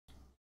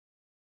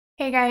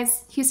Hey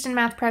guys, Houston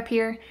Math Prep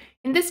here.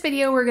 In this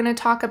video, we're going to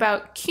talk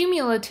about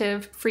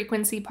cumulative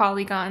frequency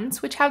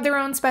polygons, which have their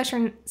own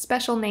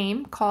special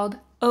name called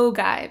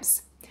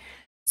ogives.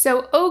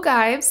 So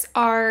ogives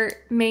are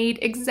made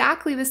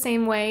exactly the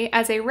same way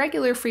as a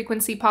regular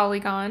frequency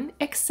polygon,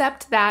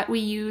 except that we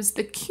use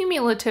the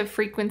cumulative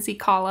frequency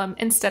column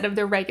instead of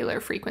the regular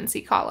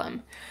frequency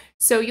column.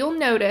 So you'll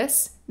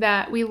notice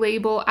that we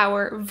label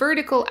our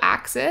vertical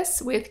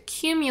axis with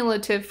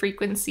cumulative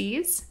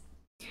frequencies.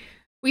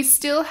 We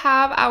still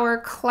have our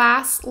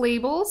class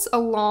labels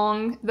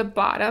along the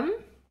bottom,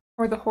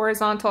 or the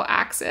horizontal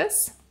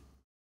axis,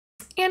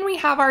 and we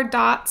have our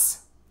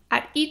dots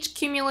at each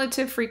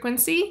cumulative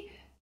frequency,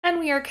 and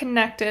we are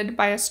connected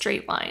by a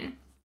straight line.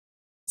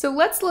 So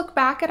let's look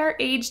back at our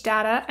age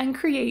data and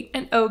create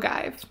an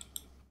ogive.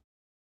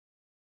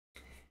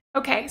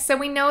 Okay, so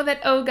we know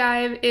that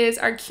ogive is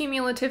our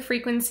cumulative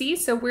frequency,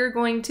 so we're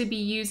going to be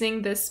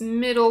using this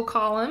middle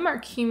column, our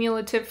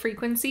cumulative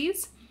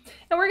frequencies.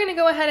 And we're going to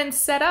go ahead and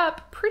set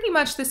up pretty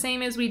much the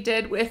same as we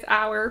did with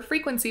our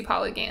frequency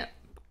polygon.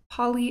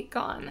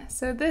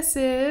 So this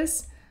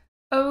is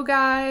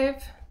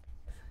ogive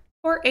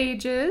for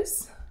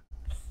ages.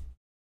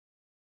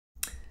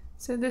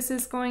 So this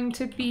is going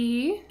to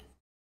be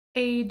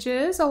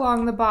ages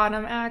along the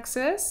bottom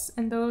axis,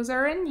 and those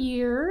are in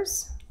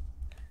years.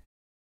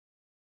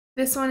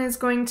 This one is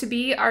going to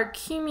be our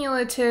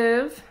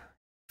cumulative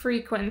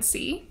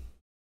frequency.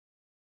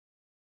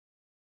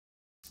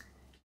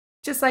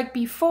 Just like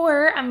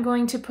before, I'm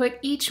going to put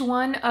each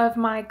one of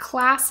my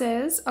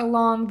classes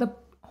along the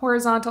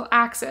horizontal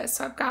axis.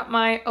 So I've got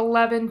my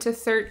 11 to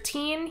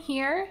 13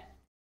 here,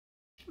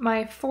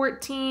 my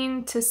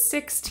 14 to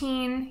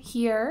 16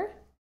 here,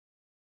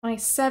 my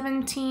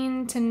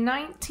 17 to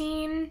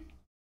 19,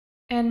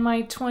 and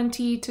my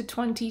 20 to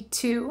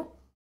 22.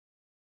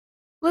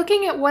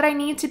 Looking at what I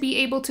need to be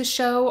able to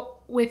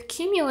show with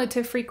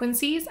cumulative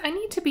frequencies, I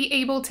need to be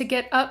able to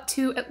get up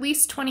to at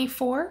least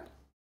 24.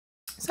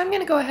 So I'm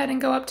going to go ahead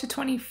and go up to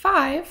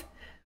 25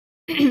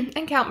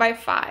 and count by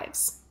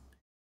fives.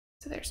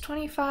 So there's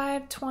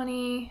 25,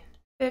 20,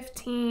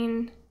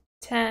 15,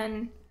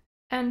 10,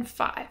 and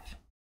 5.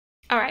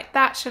 All right,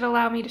 that should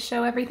allow me to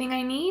show everything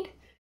I need.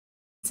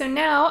 So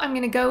now I'm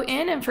going to go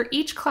in, and for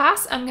each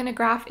class, I'm going to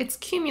graph its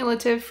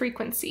cumulative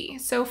frequency.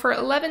 So for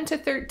 11 to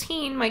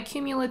 13, my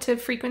cumulative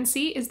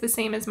frequency is the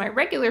same as my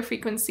regular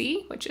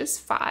frequency, which is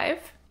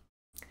 5.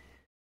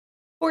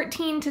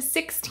 14 to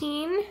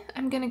 16,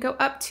 I'm going to go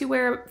up to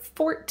where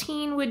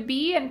 14 would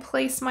be and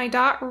place my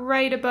dot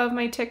right above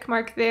my tick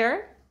mark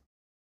there.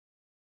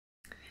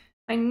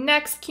 My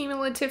next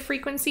cumulative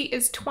frequency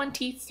is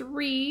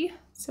 23,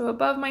 so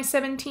above my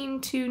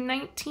 17 to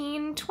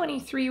 19,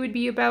 23 would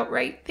be about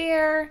right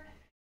there.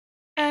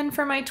 And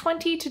for my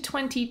 20 to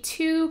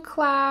 22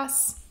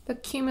 class, the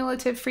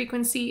cumulative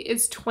frequency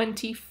is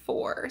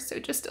 24, so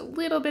just a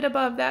little bit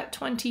above that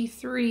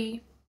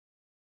 23.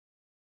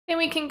 Then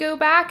we can go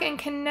back and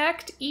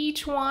connect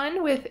each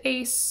one with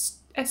as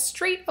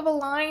straight of a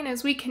line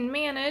as we can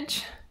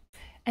manage.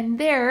 And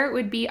there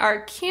would be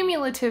our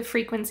cumulative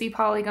frequency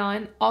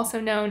polygon, also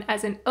known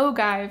as an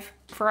ogive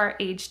for our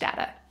age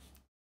data.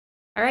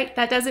 All right,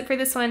 that does it for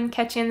this one.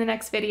 Catch you in the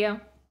next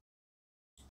video.